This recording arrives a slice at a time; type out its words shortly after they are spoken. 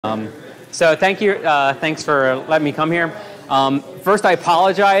So thanks for letting me come here. First, I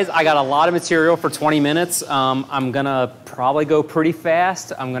apologize. I got a lot of material for 20 minutes. I'm gonna probably go pretty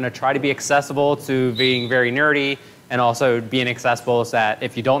fast. I'm gonna try to be accessible to being very nerdy and also being accessible so that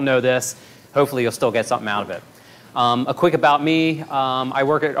if you don't know this, hopefully you'll still get something out of it. A quick about me, I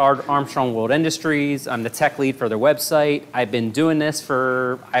work at Armstrong World Industries. I'm the tech lead for their website. I've been doing this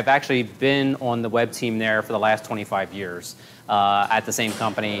I've actually been on the web team there for the last 25 years at the same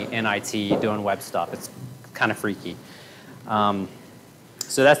company in IT doing web stuff. It's kind of freaky. So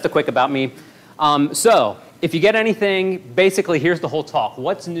that's the quick about me. So if you get anything, basically here's the whole talk.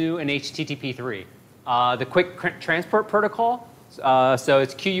 What's new in HTTP3? The Quick Transport Protocol. So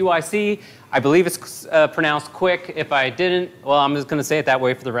it's QUIC. I believe it's pronounced quick. If I didn't, well, I'm just going to say it that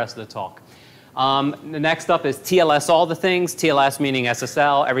way for the rest of the talk. The next up is TLS all the things. TLS meaning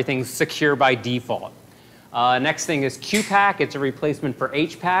SSL. Everything's secure by default. Next thing is QPAC. It's a replacement for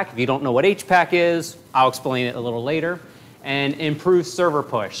HPAC. If you don't know what HPAC is, I'll explain it a little later. And improved server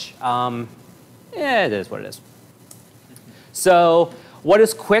push. Yeah, it is what it is. So what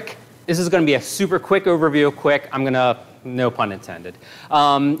is quick? This is going to be a super quick overview of quick. I'm going to, no pun intended.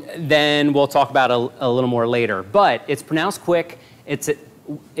 Then we'll talk about it a little more later. But it's pronounced quick. It's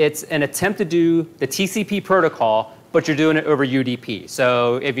an attempt to do the TCP protocol, but you're doing it over UDP.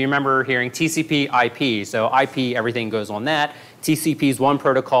 So if you remember hearing TCP IP, so IP, everything goes on that. TCP is one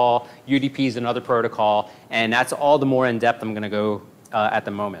protocol, UDP is another protocol, and that's all the more in depth I'm going to go at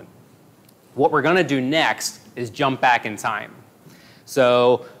the moment. What we're going to do next is jump back in time.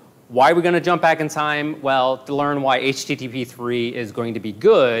 So why are we going to jump back in time? Well, to learn why HTTP3 is going to be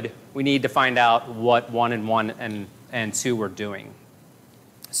good, we need to find out what 1 and 2 were doing.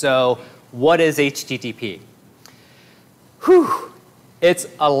 So what is HTTP? Whew. It's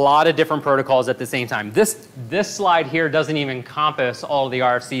a lot of different protocols at the same time. This slide here doesn't even encompass all of the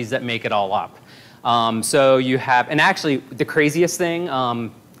RFCs that make it all up. So you have, and actually the craziest thing,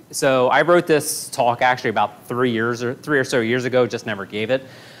 so I wrote this talk actually about 3 or so years ago, just never gave it.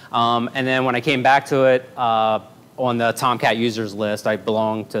 And then when I came back to it on the Tomcat users list, I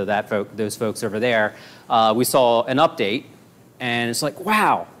belong to those folks over there, we saw an update, and it's like,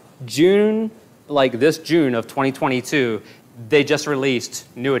 wow, this June of 2022, they just released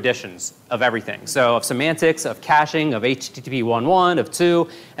new editions of everything. So of semantics, of caching, of HTTP 1.1, of 2,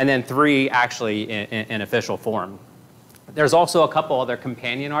 and then 3 actually in official form. There's also a couple other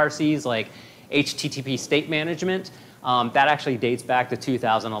companion RFCs like HTTP state management. That actually dates back to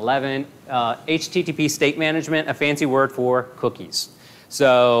 2011. HTTP state management, a fancy word for cookies.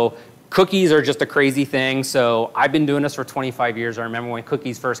 So cookies are just a crazy thing. So I've been doing this for 25 years. I remember when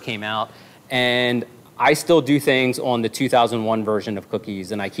cookies first came out. And I still do things on the 2001 version of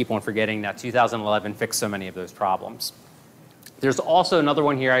cookies. And I keep on forgetting that 2011 fixed so many of those problems. There's also another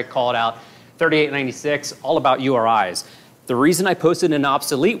one here. I call it out, 3896, all about URIs. The reason I posted an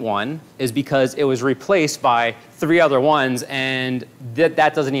obsolete one is because it was replaced by 3 other ones, and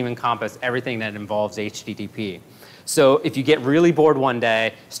that doesn't even encompass everything that involves HTTP. So if you get really bored one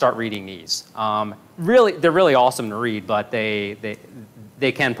day, start reading these. They're really awesome to read, but they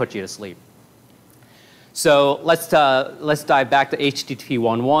can put you to sleep. So let's dive back to HTTP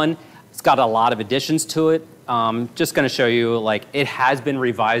 1.1. It's got a lot of additions to it. Just going to show you, like, it has been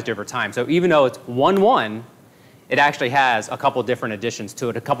revised over time. So even though it's 1.1, it actually has a couple different additions to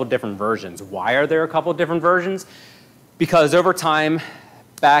it, a couple different versions. Why are there a couple different versions? Because over time,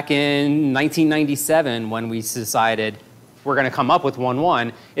 back in 1997, when we decided we're going to come up with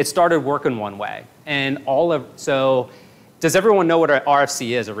 1.1, it started working one way. And so does everyone know what an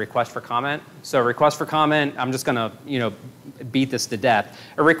RFC is, a request for comment? So a request for comment, I'm just going to beat this to death.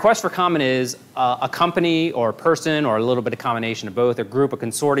 A request for comment is a company or a person or a little bit of combination of both, a group, a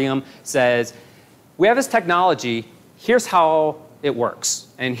consortium says, we have this technology, here's how it works,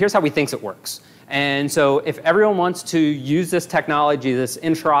 and here's how we think it works. And so if everyone wants to use this technology, this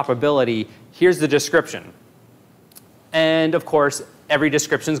interoperability, here's the description. And of course, every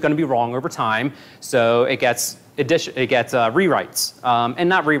description is going to be wrong over time, so it gets rewrites. And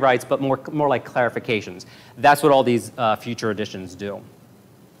not rewrites, but more like clarifications. That's what all these future editions do.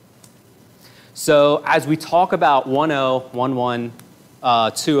 So as we talk about 1.0, 1.1,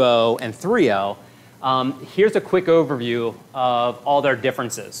 2.0, and 3.0, here's a quick overview of all their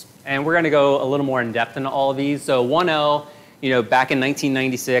differences. And we're going to go a little more in depth into all of these. So 1.0, back in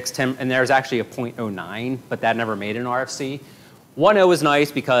 1996, and there's actually a 0.09, but that never made an RFC. 1.0 was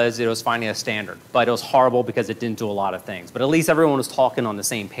nice because it was finally a standard, but it was horrible because it didn't do a lot of things. But at least everyone was talking on the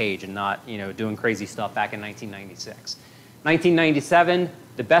same page and not doing crazy stuff back in 1996. 1997,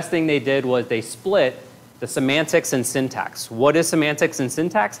 the best thing they did was they split the semantics and syntax. What is semantics and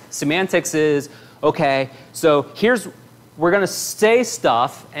syntax? Semantics is, okay, so we're going to say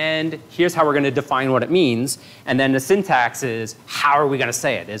stuff, and here's how we're going to define what it means. And then the syntax is, how are we going to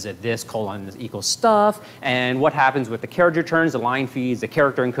say it? Is it this colon equals stuff? And what happens with the carriage returns, the line feeds, the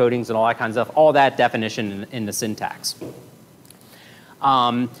character encodings, and all that kind of stuff? All that definition in the syntax.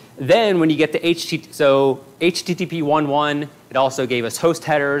 Then when you get to HTTP 1.1, it also gave us host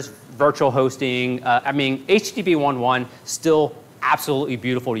headers, virtual hosting. HTTP 1.1 still absolutely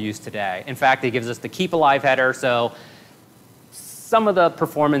beautiful to use today. In fact, it gives us the keep alive header, so some of the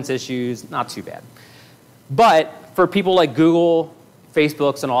performance issues, not too bad. But for people like Google,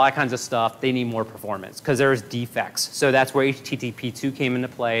 Facebooks, and all that kinds of stuff, they need more performance because there's defects. So that's where HTTP2 came into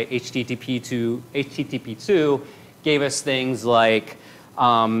play. HTTP2 gave us things like,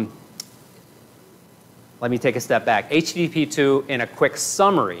 let me take a step back. HTTP2, in a quick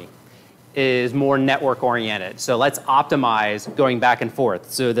summary, is more network oriented. So let's optimize going back and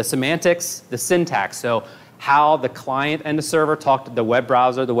forth. So the semantics, the syntax, so how the client and the server talk to the web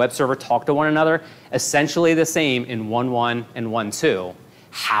browser, the web server talk to one another, essentially the same in 1.1 and 1.2.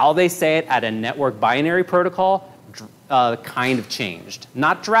 How they say it at a network binary protocol kind of changed.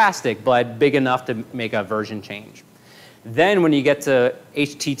 Not drastic, but big enough to make a version change. Then when you get to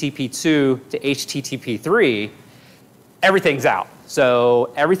HTTP2 to HTTP3, everything's out.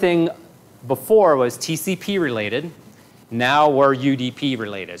 So everything before was TCP related. Now we're UDP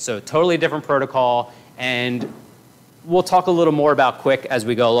related. So totally different protocol. And we'll talk a little more about Quick as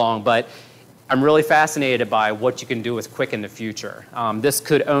we go along. But I'm really fascinated by what you can do with Quick in the future.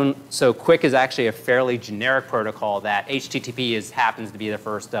 So Quick is actually a fairly generic protocol that HTTP happens to be the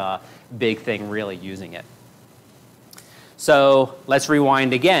first big thing really using it. So let's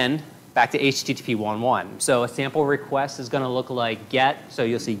rewind again back to HTTP 1.1. So a sample request is going to look like get. So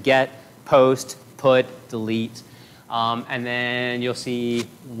you'll see get, post, put, delete. And then you'll see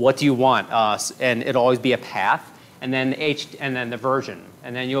what do you want, and it'll always be a path, and then the version,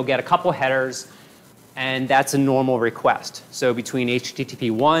 and then you'll get a couple headers, and that's a normal request. So between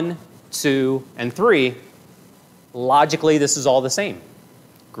HTTP 1, 2, and 3, logically this is all the same.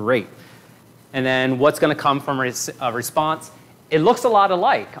 Great. And then what's going to come from a response? It looks a lot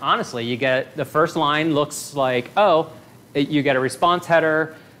alike, honestly. You get the first line looks like, you get a response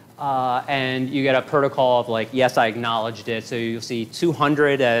header. And you get a protocol of like, yes, I acknowledged it. So you'll see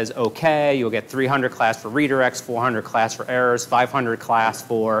 200 as OK. You'll get 300 class for redirects, 400 class for errors, 500 class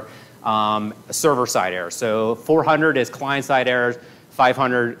for server-side errors. So 400 is client-side errors,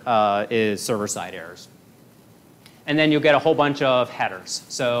 500 is server-side errors. And then you'll get a whole bunch of headers.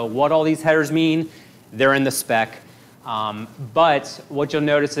 So what all these headers mean, they're in the spec. But what you'll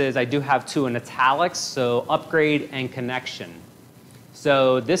notice is I do have two in italics, so upgrade and connection.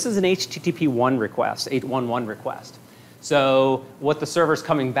 So this is an HTTP 1 request, 8.1.1 request. So what the server's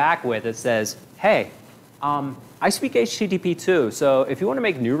coming back with, it says, hey, I speak HTTP 2, so if you want to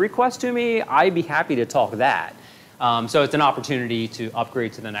make new requests to me, I'd be happy to talk that. So it's an opportunity to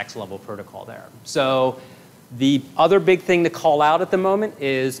upgrade to the next level protocol there. So the other big thing to call out at the moment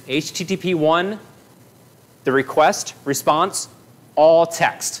is HTTP 1, the request, response, all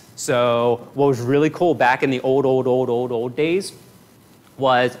text. So what was really cool back in the old days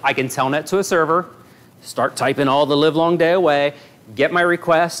was I can telnet to a server, start typing all the live long day away, get my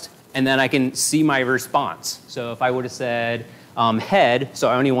request, and then I can see my response. So if I would have said head, so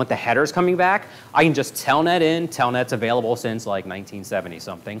I only want the headers coming back, I can just telnet in. Telnet's available since like 1970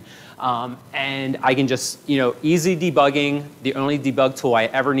 something. And I can just, easy debugging. The only debug tool I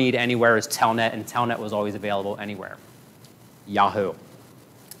ever need anywhere is Telnet, and Telnet was always available anywhere. Yahoo.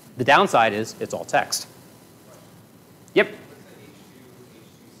 The downside is it's all text. Yep.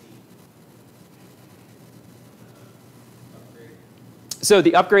 So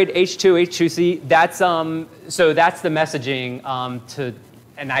the upgrade H2, H2C, that's the messaging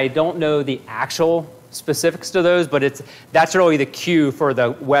and I don't know the actual specifics to those, but that's really the queue for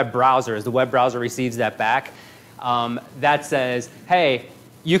the web browser. As the web browser receives that back, that says, hey,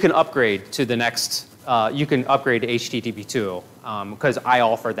 you can upgrade to the next, you can upgrade to HTTP2 because I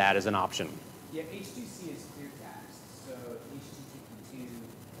offer that as an option. Yeah, H2C is clear text, so HTTP2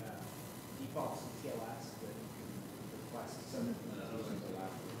 defaults to TLS, but you can request some implementations allow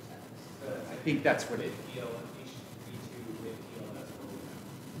for text. I think that's what it.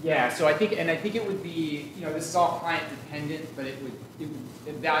 Yeah, so I think it would be, this is all client dependent, but it would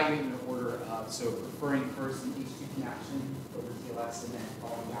evaluate in the order of, so referring first an HTTP action over TLS and then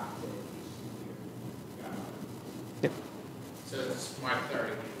following after HTTP. Yep. So that's my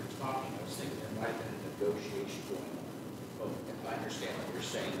clarity when you were talking. I was thinking there might have been a negotiation going on Well, if I understand what you're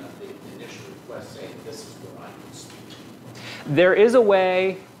saying, the initial request saying this is what I can speak to. There is a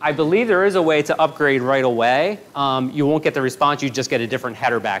way, I believe there is a way to upgrade right away. You won't get the response, you just get a different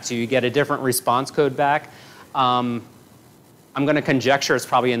header back. So you get a different response code back. I'm going to conjecture it's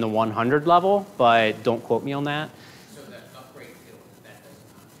probably in the 100 level, but don't quote me on that. So that upgrade field, that does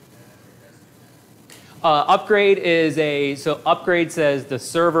not do that, or does do that? Upgrade is so upgrade says the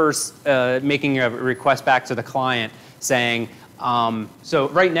server's making a request back to the client saying, so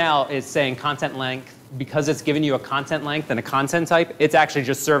right now it's saying content length, because it's giving you a content length and a content type, it's actually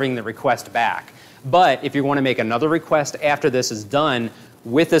just serving the request back. But if you want to make another request after this is done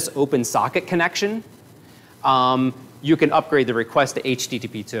with this open socket connection, you can upgrade the request to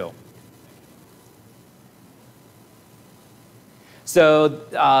HTTP2. So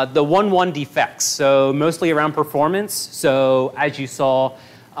the 1.1 defects, so mostly around performance. So as you saw,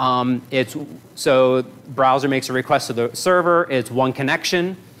 so browser makes a request to the server, it's one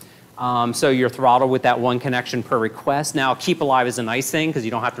connection. So you're throttled with that one connection per request. Now, keep alive is a nice thing because you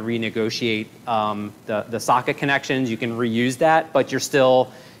don't have to renegotiate the socket connections. You can reuse that, but you're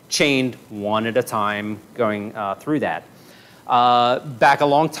still chained one at a time going through that. Back a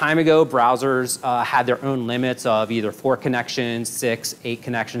long time ago, browsers had their own limits of either 4 connections, 6, 8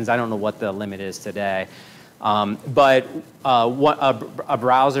 connections. I don't know what the limit is today. But a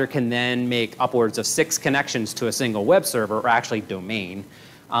browser can then make upwards of 6 connections to a single web server, or actually domain.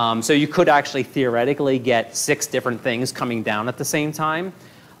 So you could actually theoretically get 6 different things coming down at the same time.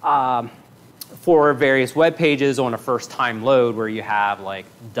 For various web pages on a first time load where you have like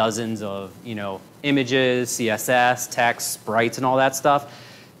dozens of images, CSS, text, sprites, and all that stuff,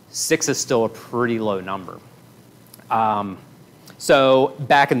 6 is still a pretty low number. So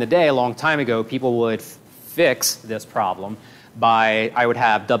back in the day, a long time ago, people would fix this problem by, I would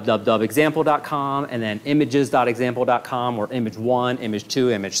have www.example.com and then images.example.com or image1,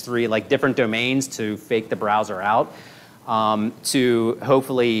 image2, image3, like different domains to fake the browser out. To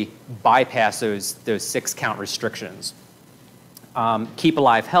hopefully bypass those 6 count restrictions. Keep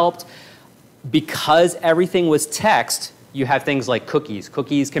Alive helped. Because everything was text, you have things like cookies.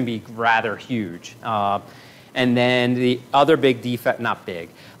 Cookies can be rather huge. And then the other big defect, not big,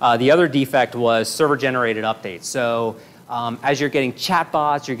 the other defect was server-generated updates. So as you're getting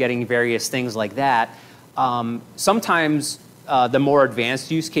chatbots, you're getting various things like that, sometimes the more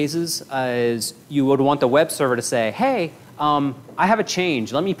advanced use cases is you would want the web server to say, hey, I have a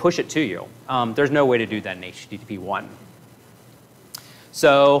change. Let me push it to you. There's no way to do that in HTTP 1.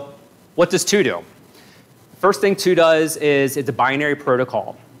 So what does 2 do? First thing 2 does is it's a binary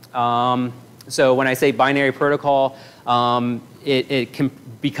protocol. So when I say binary protocol,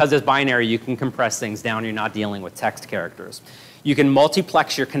 because it's binary, you can compress things down. You're not dealing with text characters. You can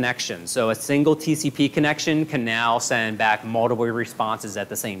multiplex your connection. So a single TCP connection can now send back multiple responses at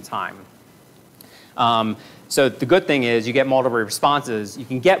the same time. So the good thing is you get multiple responses. You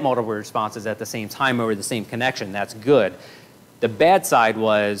can get multiple responses at the same time over the same connection. That's good. The bad side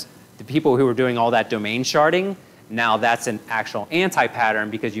was the people who were doing all that domain sharding, now that's an actual anti-pattern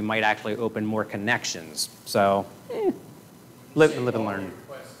because you might actually open more connections. So live and learn.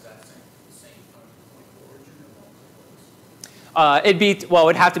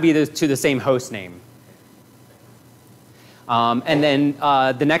 It'd have to be to the same host name. And then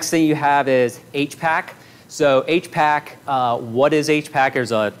the next thing you have is HPAC. So HPAC, what is HPAC?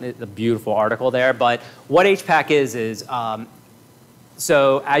 There's a beautiful article there. But what HPAC is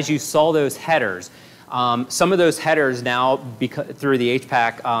so as you saw those headers, some of those headers now, through the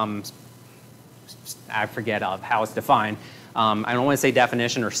HPAC, I forget how it's defined. I don't want to say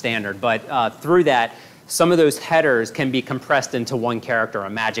definition or standard, but through that, some of those headers can be compressed into one character, a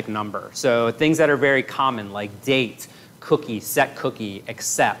magic number. So things that are very common like date, cookie, set cookie,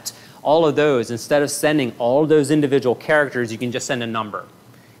 accept, all of those, instead of sending all of those individual characters, you can just send a number.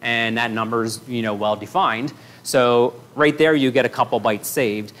 And that number is well defined. So right there you get a couple bytes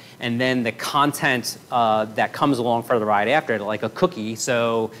saved. And then the content that comes along for the ride after it, like a cookie.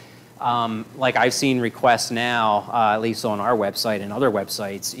 So like I've seen requests now, at least on our website and other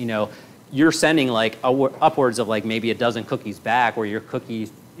websites, you're sending like upwards of like maybe a dozen cookies back, where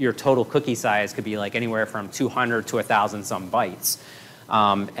your total cookie size could be like anywhere from 200 to 1,000 some bytes,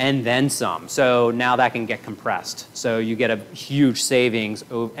 and then some. So now that can get compressed. So you get a huge savings.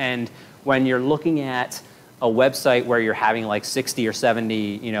 And when you're looking at a website where you're having like 60 or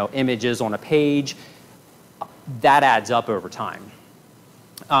 70 images on a page, that adds up over time.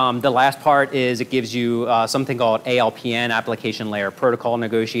 The last part is it gives you something called ALPN, Application Layer Protocol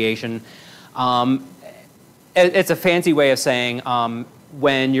Negotiation. It's a fancy way of saying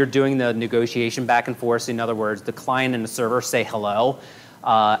when you're doing the negotiation back and forth, in other words, the client and the server say hello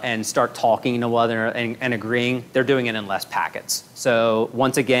and start talking to one another and agreeing, they're doing it in less packets. So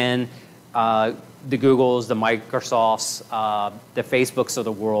once again, the Googles, the Microsofts, the Facebooks of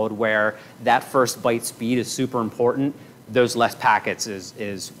the world, where that first byte speed is super important, those less packets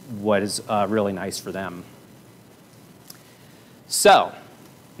is what is really nice for them. So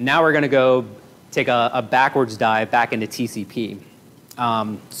now we're going to go take a backwards dive back into TCP.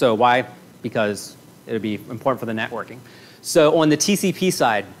 So why? Because it'll be important for the networking. So on the TCP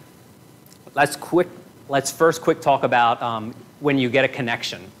side, let's first quick talk about when you get a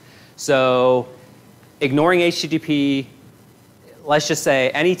connection. So ignoring HTTP, let's just say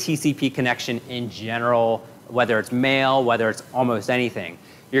any TCP connection in general, whether it's mail, whether it's almost anything,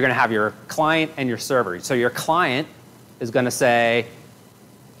 you're going to have your client and your server. So your client is going to say,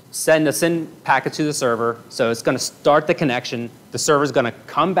 send a SYN packet to the server. So it's going to start the connection. The server is going to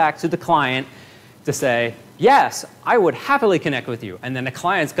come back to the client to say, yes, I would happily connect with you. And then the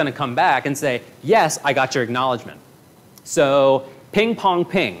client's going to come back and say, yes, I got your acknowledgement. So ping, pong,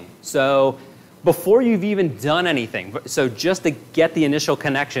 ping. So before you've even done anything, so just to get the initial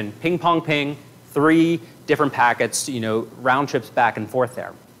connection, ping, pong, ping, 3 different packets, round trips back and forth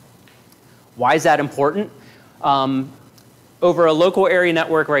there. Why is that important? Over a local area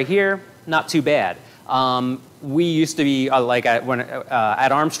network right here, not too bad. We used to be,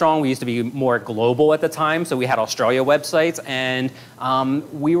 at Armstrong, we used to be more global at the time, so we had Australia websites, and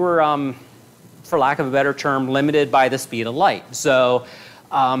we were, for lack of a better term, limited by the speed of light. So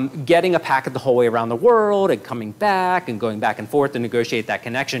getting a packet the whole way around the world and coming back and going back and forth to negotiate that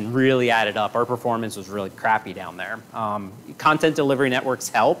connection really added up. Our performance was really crappy down there. Content delivery networks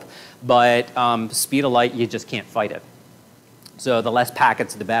help, but speed of light, you just can't fight it. So the less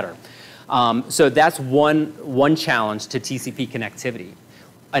packets, the better. So that's one challenge to TCP connectivity.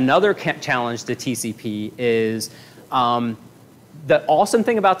 Another challenge to TCP is the awesome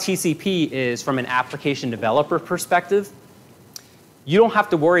thing about TCP is from an application developer perspective, you don't have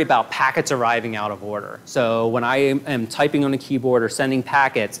to worry about packets arriving out of order. So when I am typing on a keyboard or sending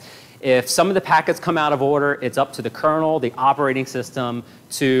packets, if some of the packets come out of order, it's up to the kernel, the operating system,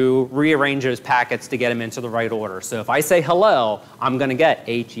 to rearrange those packets to get them into the right order. So if I say hello, I'm going to get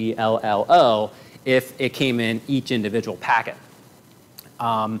HELLO if it came in each individual packet.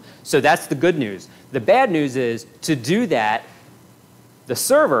 So that's the good news. The bad news is, to do that, the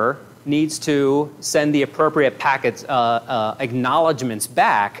server needs to send the appropriate packets, acknowledgements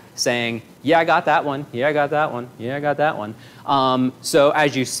back saying, yeah, I got that one, yeah, I got that one, yeah, I got that one. So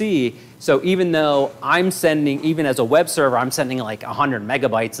as you see, so even though I'm sending, even as a web server, I'm sending like 100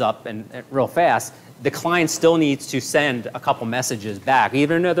 megabytes up and real fast, the client still needs to send a couple messages back.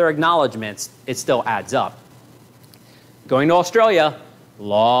 Even though they're acknowledgements, it still adds up. Going to Australia,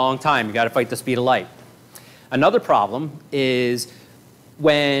 long time, you got to fight the speed of light. Another problem is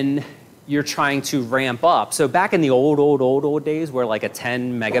when you're trying to ramp up. So back in the old days where like a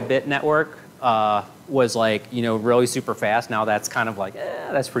 10 megabit network was like, really super fast. Now that's kind of like,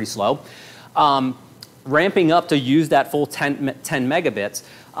 that's pretty slow. Ramping up to use that full 10 megabits,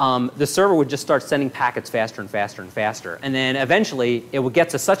 the server would just start sending packets faster and faster and faster. And then eventually it would get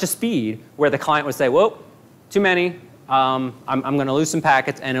to such a speed where the client would say, whoa, too many. I'm going to lose some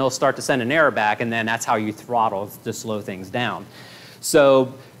packets, and it'll start to send an error back, and then that's how you throttle to slow things down.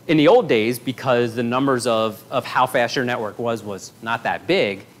 So in the old days, because the numbers of how fast your network was not that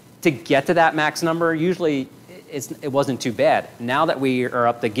big, to get to that max number, usually it wasn't too bad. Now that we are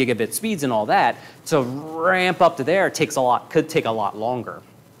up to gigabit speeds and all that, to ramp up to there could take a lot longer.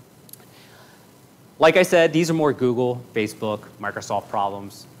 Like I said, these are more Google, Facebook, Microsoft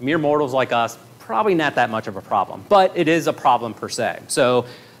problems. Mere mortals like us, probably not that much of a problem, but it is a problem per se. So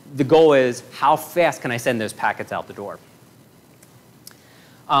the goal is, how fast can I send those packets out the door?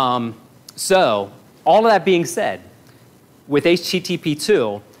 So all of that being said, with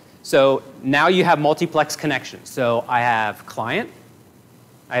HTTP2, so now you have multiplex connections. So I have client,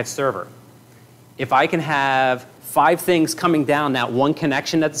 I have server. If I can have 5 things coming down that one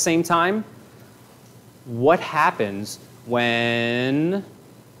connection at the same time, what happens when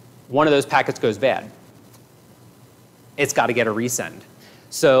one of those packets goes bad? It's got to get a resend.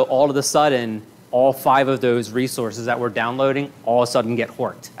 So all of a sudden, all 5 of those resources that we're downloading all of a sudden get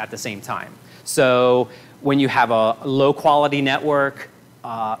horked at the same time. So when you have a low quality network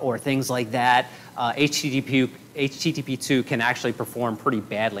or things like that, HTTP2 can actually perform pretty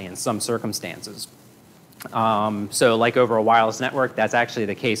badly in some circumstances. So like over a wireless network, that's actually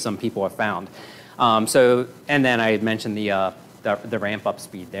the case some people have found. And then I had mentioned the ramp up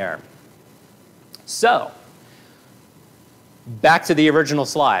speed there. So Back to the original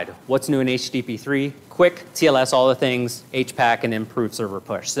slide. What's new in HTTP3? Quick, TLS, all the things, HPAC, and improved server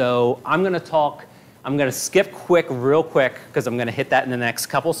push. So I'm going to skip quick real quick because I'm going to hit that in the next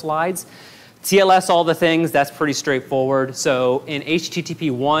couple slides. TLS, all the things, that's pretty straightforward. So in HTTP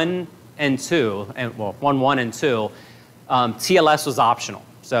 1 and 2, well, 1.1 and 2, TLS was optional.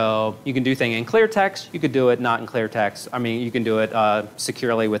 So you can do things in clear text. You could do it not in clear text. I mean, you can do it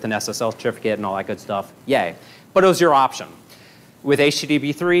securely with an SSL certificate and all that good stuff. Yay. But it was your option. With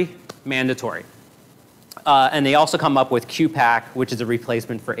HTTP3, mandatory. And they also come up with QPAC, which is a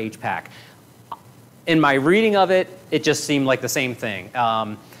replacement for HPAC. In my reading of it, it just seemed like the same thing.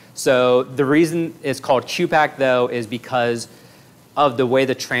 So the reason it's called QPAC, though, is because of the way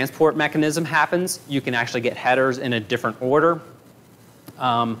the transport mechanism happens. You can actually get headers in a different order.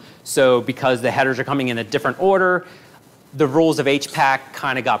 So because the headers are coming in a different order, the rules of HPAC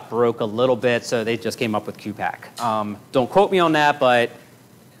kind of got broke a little bit, so they just came up with QPAC. Don't quote me on that, but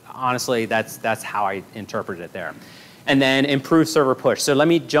honestly, that's how I interpret it there. And then improved server push. So let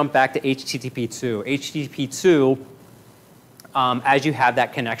me jump back to HTTP2. HTTP2, as you have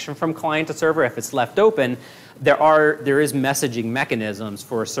that connection from client to server, if it's left open, there is messaging mechanisms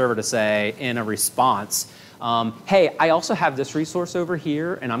for a server to say in a response, hey, I also have this resource over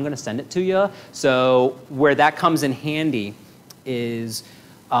here, and I'm going to send it to you. So where that comes in handy is,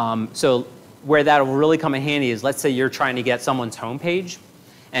 where that will really come in handy is, let's say you're trying to get someone's homepage,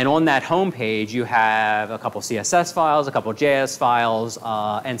 and on that homepage you have a couple CSS files, a couple JS files,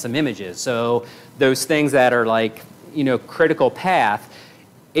 and some images. So those things that are like, critical path,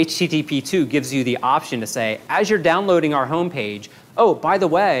 HTTP2 gives you the option to say, as you're downloading our homepage, oh, by the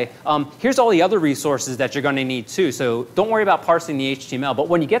way, here's all the other resources that you're going to need too. So don't worry about parsing the HTML. But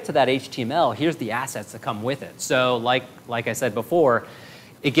when you get to that HTML, here's the assets that come with it. So like I said before,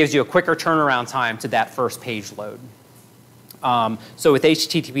 it gives you a quicker turnaround time to that first page load. So with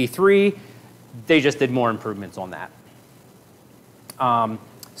HTTP3, they just did more improvements on that.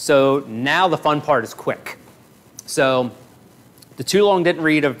 So now the fun part is quick. So the too long didn't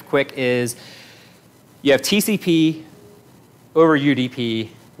read of quick is you have TCP over UDP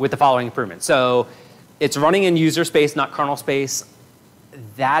with the following improvements. So it's running in user space, not kernel space.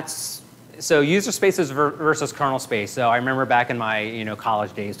 So user spaces versus kernel space. So I remember back in my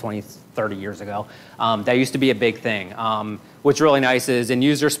college days, 20, 30 years ago, that used to be a big thing. What's really nice is in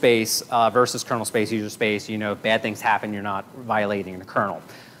user space versus kernel space, user space, bad things happen, you're not violating the kernel.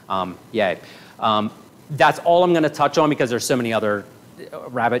 Yay. That's all I'm going to touch on because there's so many other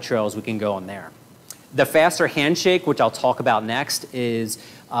rabbit trails we can go on there. The faster handshake, which I'll talk about next, is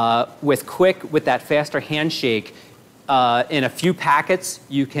with Quick, with that faster handshake, in a few packets,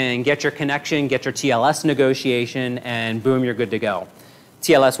 you can get your connection, get your TLS negotiation, and boom, you're good to go.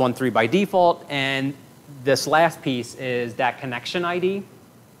 TLS 1.3 by default, and this last piece is that connection ID.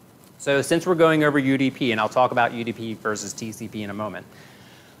 So since we're going over UDP, and I'll talk about UDP versus TCP in a moment,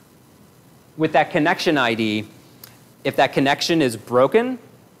 with that connection ID, if that connection is broken,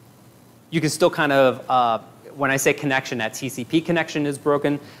 you can still kind of, when I say connection, that TCP connection is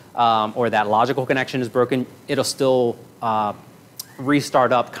broken, or that logical connection is broken, it'll still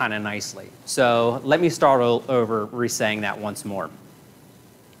restart up kind of nicely. So let me start over re-saying that once more.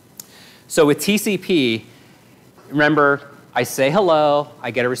 So with TCP, remember, I say hello,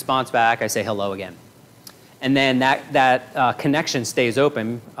 I get a response back, I say hello again. And then that connection stays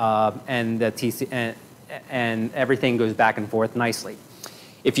open, and everything goes back and forth nicely.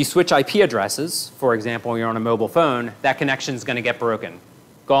 If you switch IP addresses, for example, you're on a mobile phone, that connection is going to get broken,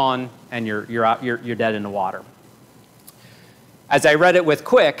 gone, and you're dead in the water. As I read it with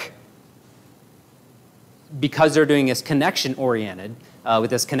Quick, because they're doing this connection oriented, with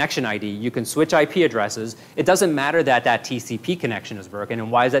this connection ID, you can switch IP addresses. It doesn't matter that that TCP connection is broken.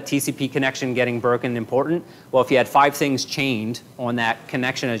 And why is that TCP connection getting broken important? Well, if you had 5 things chained on that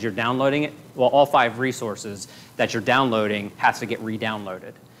connection as you're downloading it, well, all 5 resources that you're downloading has to get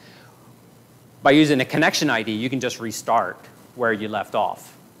re-downloaded. By using a connection ID, you can just restart where you left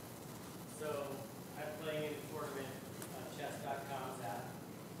off. So I'm playing in a tournament on chess.com's app.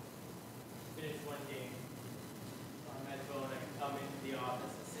 Finished one game. On my phone, I can come into the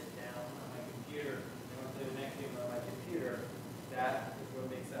office and sit down on my computer. And I'll play the next game on my computer. That is what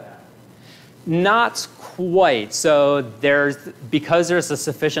makes that happen. Not quite. So because there's a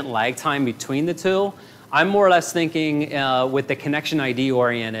sufficient lag time between the two, I'm more or less thinking with the connection ID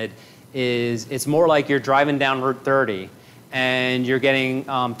oriented it's more like you're driving down Route 30 and you're getting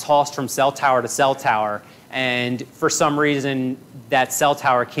tossed from cell tower to cell tower, and for some reason that cell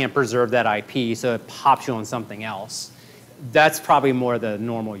tower can't preserve that IP, so it pops you on something else. That's probably more the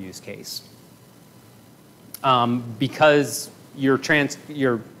normal use case. Because you're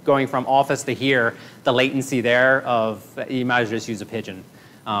going from office to here, the latency there you might as well just use a pigeon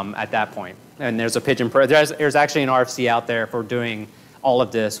at that point. And there's a pigeon, there's actually an RFC out there for doing all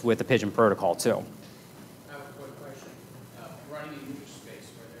of this with the pigeon protocol too. I have a quick question. Running in user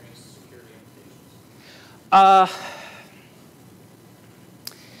space, are there any security implications?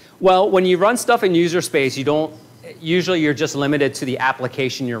 Well, when you run stuff in user space, usually you're just limited to the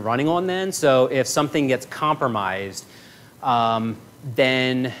application you're running on then. So if something gets compromised,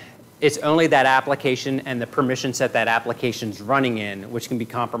 then it's only that application and the permission set that application's running in which can be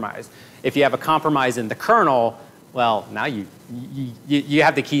compromised. If you have a compromise in the kernel, well, now you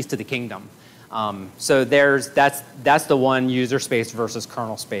have the keys to the kingdom. So that's the one user space versus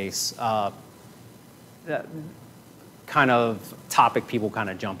kernel space kind of topic people kind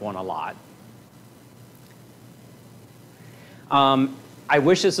of jump on a lot. I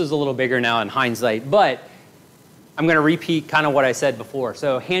wish this was a little bigger now in hindsight, but I'm going to repeat kind of what I said before.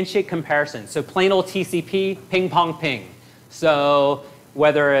 So handshake comparison. So plain old TCP, ping pong ping. So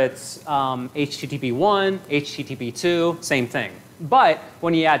whether it's HTTP1, HTTP2, same thing. But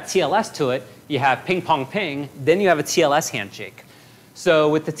when you add TLS to it, you have ping pong ping, then you have a TLS handshake. So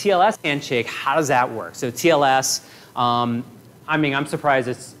with the TLS handshake, how does that work? So TLS, I mean, I'm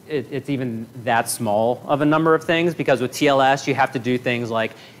surprised it's even that small of a number of things, because with TLS, you have to do things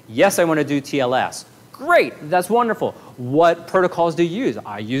like, yes, I want to do TLS. Great, that's wonderful. What protocols do you use?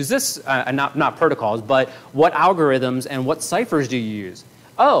 I use this, not protocols, but what algorithms and what ciphers do you use?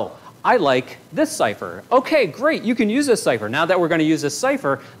 Oh, I like this cipher. Okay, great, you can use this cipher. Now that we're going to use this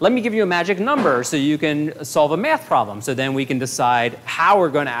cipher, let me give you a magic number so you can solve a math problem. So then we can decide how we're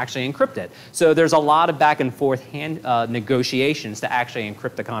going to actually encrypt it. So there's a lot of back and forth negotiations to actually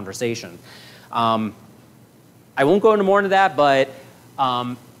encrypt the conversation. I won't go into more into that, but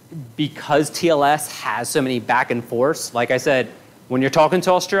because TLS has so many back and forths, like I said, when you're talking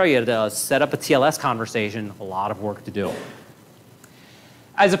to Australia to set up a TLS conversation, a lot of work to do.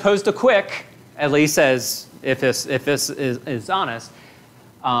 As opposed to Quick, at least as if this is honest,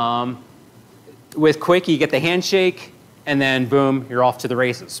 with Quick you get the handshake and then boom, you're off to the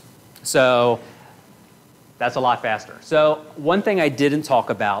races. So that's a lot faster. So one thing I didn't talk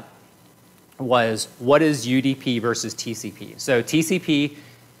about was what is UDP versus TCP. So TCP,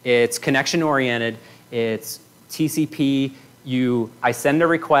 it's connection oriented. It's TCP, I send a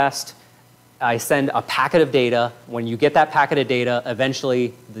request, I send a packet of data. When you get that packet of data,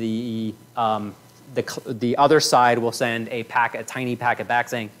 eventually the other side will send a tiny packet back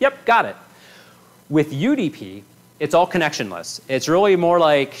saying, yep, got it. With UDP, it's all connectionless. It's really more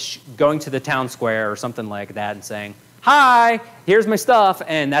like going to the town square or something like that and saying, hi, here's my stuff,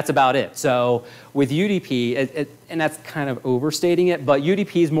 and that's about it. So with UDP, and that's kind of overstating it, but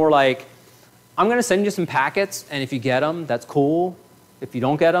UDP is more like, I'm going to send you some packets, and if you get them, that's cool. If you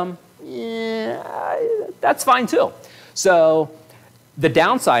don't get them, yeah, that's fine too. So the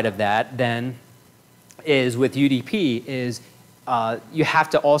downside of that then is with UDP is you have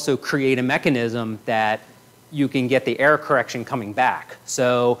to also create a mechanism that you can get the error correction coming back.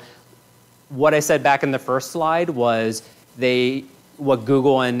 So what I said back in the first slide was what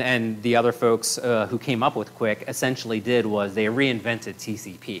Google and the other folks who came up with Quick essentially did was they reinvented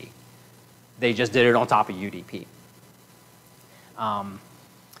TCP. They just did it on top of UDP.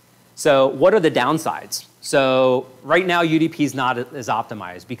 So what are the downsides? So right now UDP is not as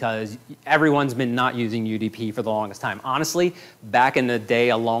optimized because everyone's been not using UDP for the longest time. Honestly, back in the day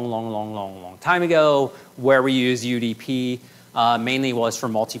a long time ago where we used UDP mainly was for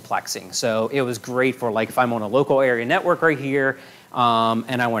multiplexing. So it was great for like if I'm on a local area network right here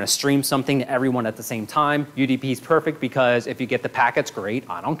and I want to stream something to everyone at the same time, UDP is perfect because if you get the packets, great,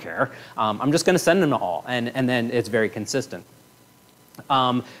 I don't care. I'm just going to send them to all and then it's very consistent.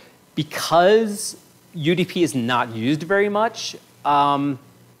 Because UDP is not used very much,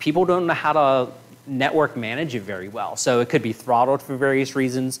 people don't know how to network manage it very well. So it could be throttled for various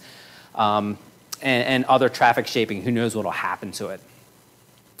reasons and other traffic shaping. Who knows what will happen to it.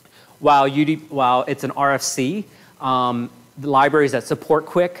 While it's an RFC, the libraries that support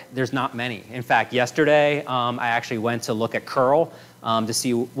Quick, there's not many. In fact, yesterday I actually went to look at curl to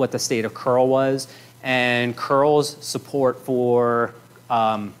see what the state of curl was. And curl's support for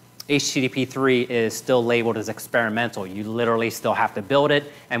HTTP3 is still labeled as experimental. You literally still have to build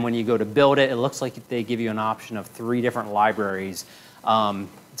it, and when you go to build it, it looks like they give you an option of 3 different libraries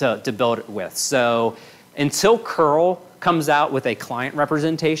to build it with. So until curl comes out with a client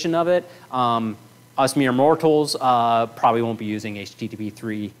representation of it, us mere mortals probably won't be using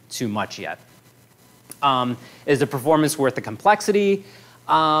HTTP3 too much yet. Is the performance worth the complexity?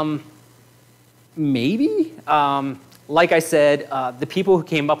 Maybe. Like I said, the people who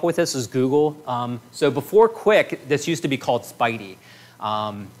came up with this is Google. So before Quick, this used to be called Spidey.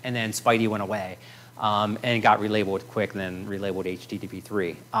 And then Spidey went away and got relabeled Quick, and then relabeled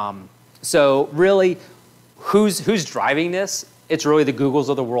HTTP3. So really, who's driving this? It's really the Googles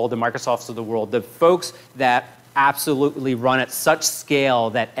of the world, the Microsofts of the world, the folks that absolutely run at such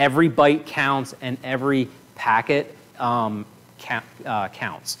scale that every byte counts and every packet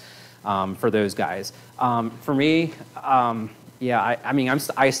counts for those guys. For me, yeah, I mean,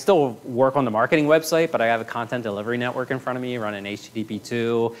 I still work on the marketing website, but I have a content delivery network in front of me running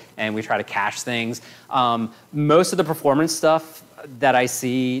HTTP2, and we try to cache things. Most of the performance stuff that I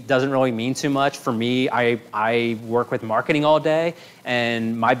see doesn't really mean too much. For me, I work with marketing all day,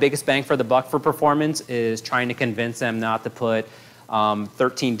 and my biggest bang for the buck for performance is trying to convince them not to put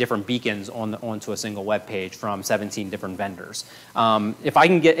 13 different beacons onto a single web page from 17 different vendors. If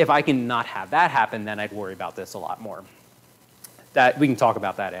I can not have that happen, then I'd worry about this a lot more. That we can talk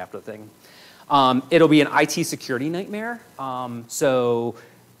about that after the thing. It'll be an IT security nightmare.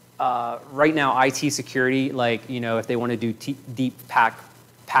 Right now, IT security, like, you know, if they want to do deep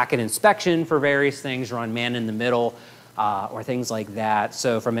packet inspection for various things, run man in the middle, or things like that.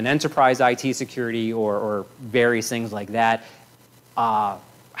 So from an enterprise IT security or various things like that, how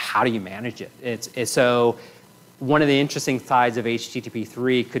do you manage it? So one of the interesting sides of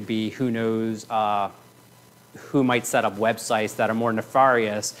HTTP3 could be who knows who might set up websites that are more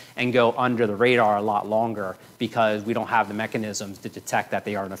nefarious and go under the radar a lot longer because we don't have the mechanisms to detect that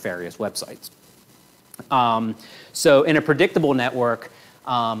they are nefarious websites. So in a predictable network,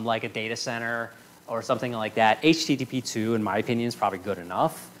 like a data center or something like that, HTTP2, in my opinion, is probably good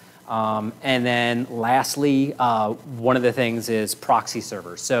enough. And then lastly, one of the things is proxy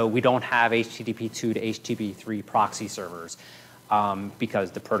servers. So we don't have HTTP2 to HTTP3 proxy servers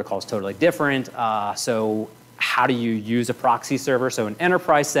because the protocol is totally different. So how do you use a proxy server? So in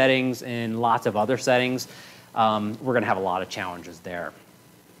enterprise settings, in lots of other settings, we're going to have a lot of challenges there.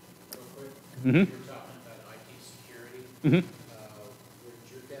 Real quick, Mm-hmm. you were talking about IT security. Mm-hmm. Would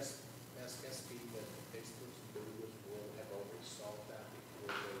your best guess be that the Facebooks and Googles will have already solved that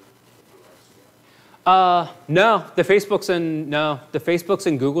before they do RCI? No, the Facebooks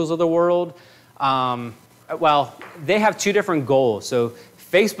and Googles of the world, well, they have two different goals. So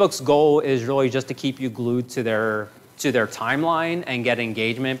Facebook's goal is really just to keep you glued to their timeline and get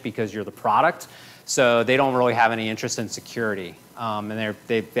engagement because you're the product. So they don't really have any interest in security, and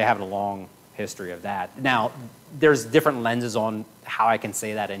they have a long history of that. Now, there's different lenses on how I can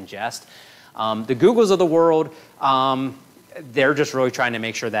say that in jest. The Googles of the world, they're just really trying to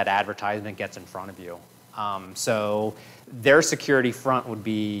make sure that advertisement gets in front of you. So their security front would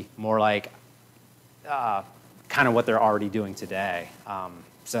be more like kind of what they're already doing today.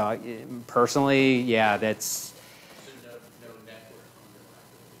 So personally, yeah, that's... So no network unreliability,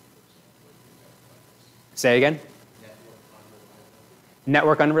 for example. Say again?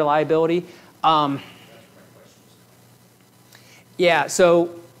 Network unreliability? Network unreliability. That's where my question was coming. Yeah, so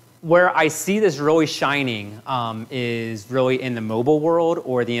where I see this really shining is really in the mobile world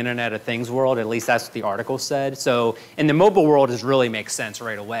or the Internet of Things world. At least that's what the article said. So in the mobile world, it really makes sense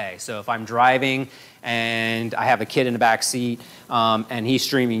right away. So if I'm driving and I have a kid in the back seat and he's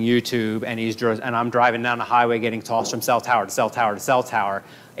streaming YouTube and I'm driving down the highway getting tossed from cell tower to cell tower to cell tower,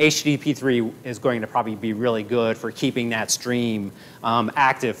 HTTP3 is going to probably be really good for keeping that stream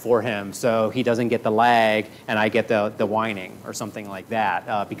active for him so he doesn't get the lag and I get the whining or something like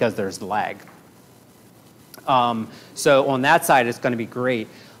that because there's the lag. So on that side, it's going to be great.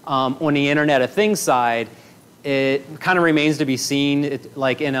 On the Internet of Things side, it kind of remains to be seen.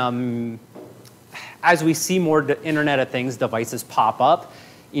 Like in as we see more Internet of Things devices pop up,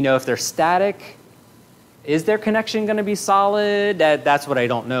 you know, if they're static, is their connection going to be solid? That's what I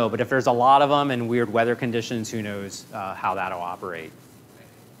don't know. But if there's a lot of them in weird weather conditions, who knows how that'll operate.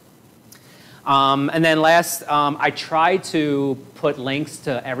 And then last, I tried to put links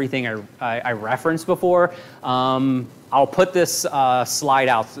to everything I referenced before. I'll put this slide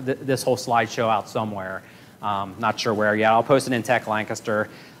out, this whole slideshow out somewhere. Not sure where yet. I'll post it in TechLancaster.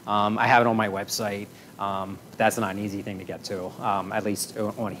 I have it on my website. That's not an easy thing to get to, at least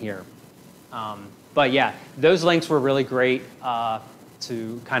on here. But yeah, those links were really great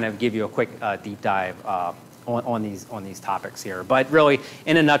to kind of give you a quick deep dive on these topics here. But really,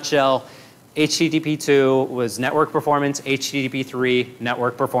 in a nutshell, HTTP2 was network performance, HTTP3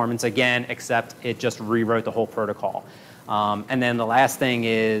 network performance again, except it just rewrote the whole protocol. And then the last thing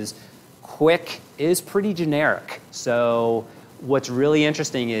is Quick is pretty generic. So what's really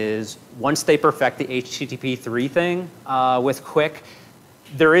interesting is once they perfect the HTTP3 thing with Quick,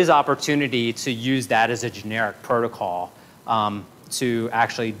 there is opportunity to use that as a generic protocol to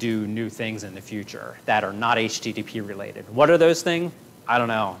actually do new things in the future that are not HTTP related. What are those things? I don't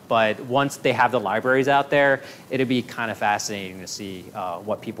know, but once they have the libraries out there, it'd be kind of fascinating to see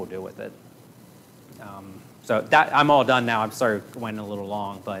what people do with it. So that, I'm all done now. I'm sorry it went a little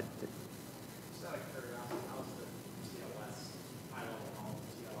long, but. Just out of curiosity, how's the TLS, high-level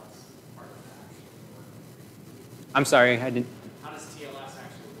TLS part of that actually work? I'm sorry, I didn't. How does TLS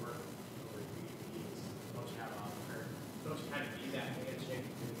actually work over UDPs? Don't you have don't you kind of need that handshake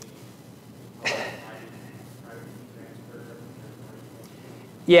between the private key transfer?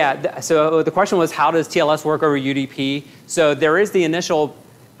 Yeah, so the question was, how does TLS work over UDP? So there is the initial,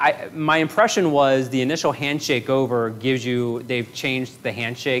 my impression was the initial handshake over gives you, they've changed the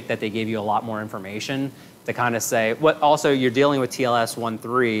handshake that they gave you a lot more information to kind of say, also you're dealing with TLS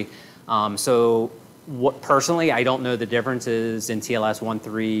 1.3, so personally, I don't know the differences in TLS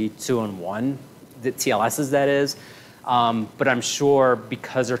 1.3, 2, and 1, the TLSs that is, but I'm sure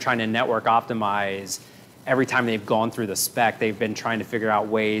because they're trying to network optimize, every time they've gone through the spec, they've been trying to figure out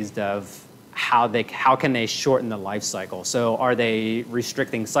ways of how can they shorten the life cycle. So are they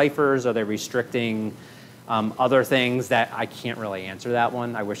restricting ciphers? Are they restricting other things that I can't really answer that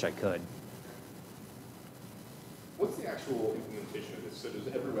one? I wish I could. What's the actual implementation of this? So does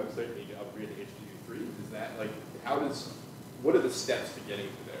every website need to upgrade to HTTP3? Is that like, what are the steps to getting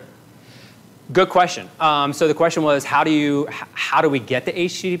to there? Good question. So the question was, how do we get to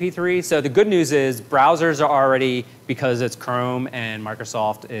HTTP3? So the good news is browsers are already, because it's Chrome and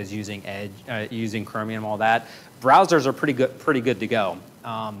Microsoft is using Edge, using Chromium and all that, browsers are pretty good to go.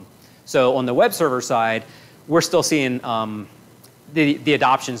 So on the web server side, we're still seeing the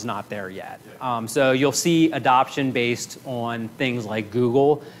adoption's not there yet. So you'll see adoption based on things like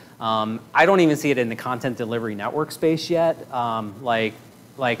Google. I don't even see it in the content delivery network space yet.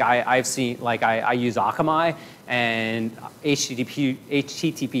 I've seen, I use Akamai, and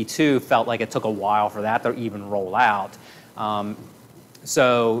HTTP2 felt like it took a while for that to even roll out.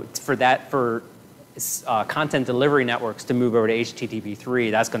 So for content delivery networks to move over to HTTP3,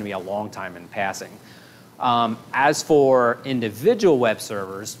 that's going to be a long time in passing. As for individual web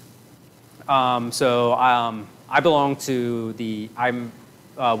servers, I belong to I'm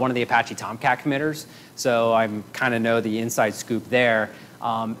one of the Apache Tomcat committers, so I kind of know the inside scoop there.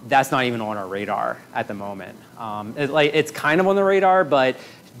 That's not even on our radar at the moment. It's kind of on the radar, but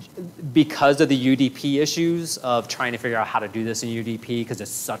because of the UDP issues of trying to figure out how to do this in UDP, because it's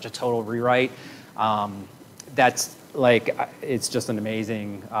such a total rewrite, that's it's just an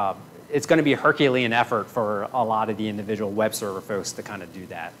amazing, it's going to be a Herculean effort for a lot of the individual web server folks to kind of do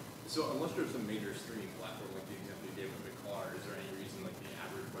that. So unless there's some major streaming platform like the example you gave with Biglar, is there any reason like the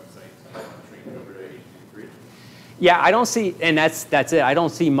average website is not trained over to HTTP3? Yeah, I don't see, and that's it. I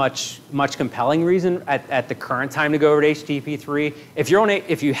don't see much compelling reason at the current time to go over to HTTP3. If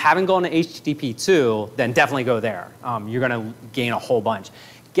you haven't gone to HTTP2, then definitely go there. You're going to gain a whole bunch.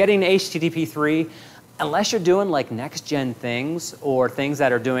 Getting to HTTP3, unless you're doing like next gen things or things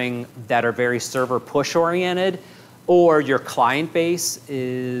that are very server push oriented, or your client base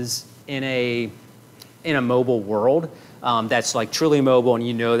is in a mobile world that's like truly mobile,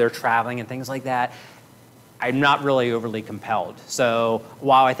 and they're traveling and things like that, I'm not really overly compelled. So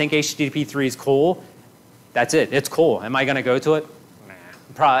while I think HTTP3 is cool, that's it. It's cool. Am I going to go to it? Nah.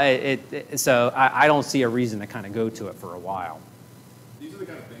 Probably. So I don't see a reason to kind of go to it for a while. These are the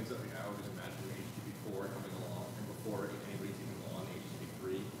kind of things that I always imagine HTTP4 coming along, and before anybody's even gone to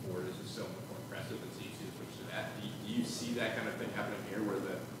HTTP3, or is just so much more impressive and so you see the switch to that. Do you see that kind of thing happening here, where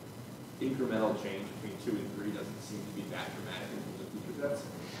the incremental change between 2 and 3 doesn't seem to be that dramatic in terms of feature sets?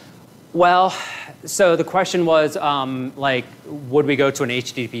 Well, so the question was, would we go to an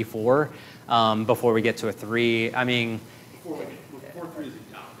HTTP4 before we get to a 3? I mean, Before 3 is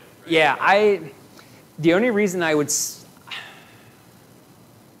adopted, right? Yeah, the only reason I would,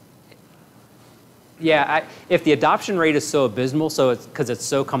 if the adoption rate is so abysmal, so it's because it's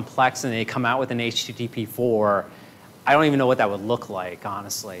so complex and they come out with an HTTP4, I don't even know what that would look like,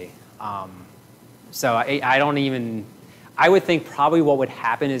 honestly. So I don't even, I would think probably what would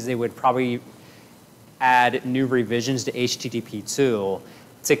happen is they would probably add new revisions to HTTP2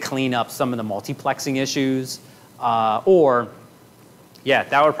 to clean up some of the multiplexing issues, that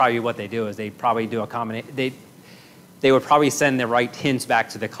would probably be what they do, is they'd probably do a combination. They would probably send the right hints back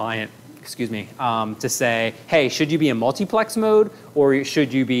to the client, to say, hey, should you be in multiplex mode, or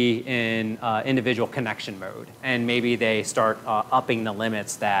should you be in individual connection mode? And maybe they start upping the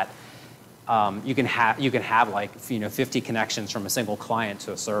limits that you can have like 50 connections from a single client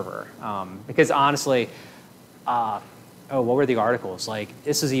to a server. Because honestly, oh, what were the articles? Like,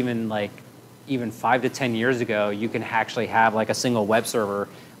 this is even like, even 5 to 10 years ago, you can actually have like a single web server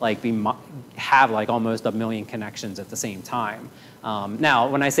like have like almost 1 million connections at the same time. Now,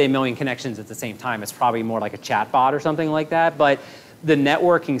 when I say 1 million connections at the same time, it's probably more like a chat bot or something like that. But the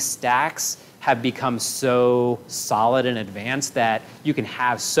networking stacks have become so solid and advanced that you can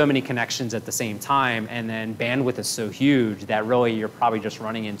have so many connections at the same time, and then bandwidth is so huge that really you're probably just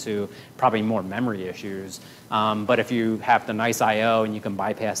running into probably more memory issues. But if you have the nice I/O and you can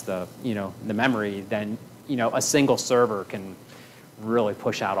bypass the the memory, then a single server can really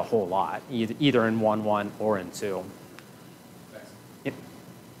push out a whole lot, either in 1.1 or in 2. Yep.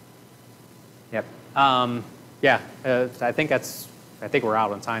 Yep. Yeah. I think we're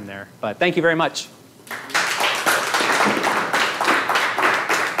out on time there. But thank you very much.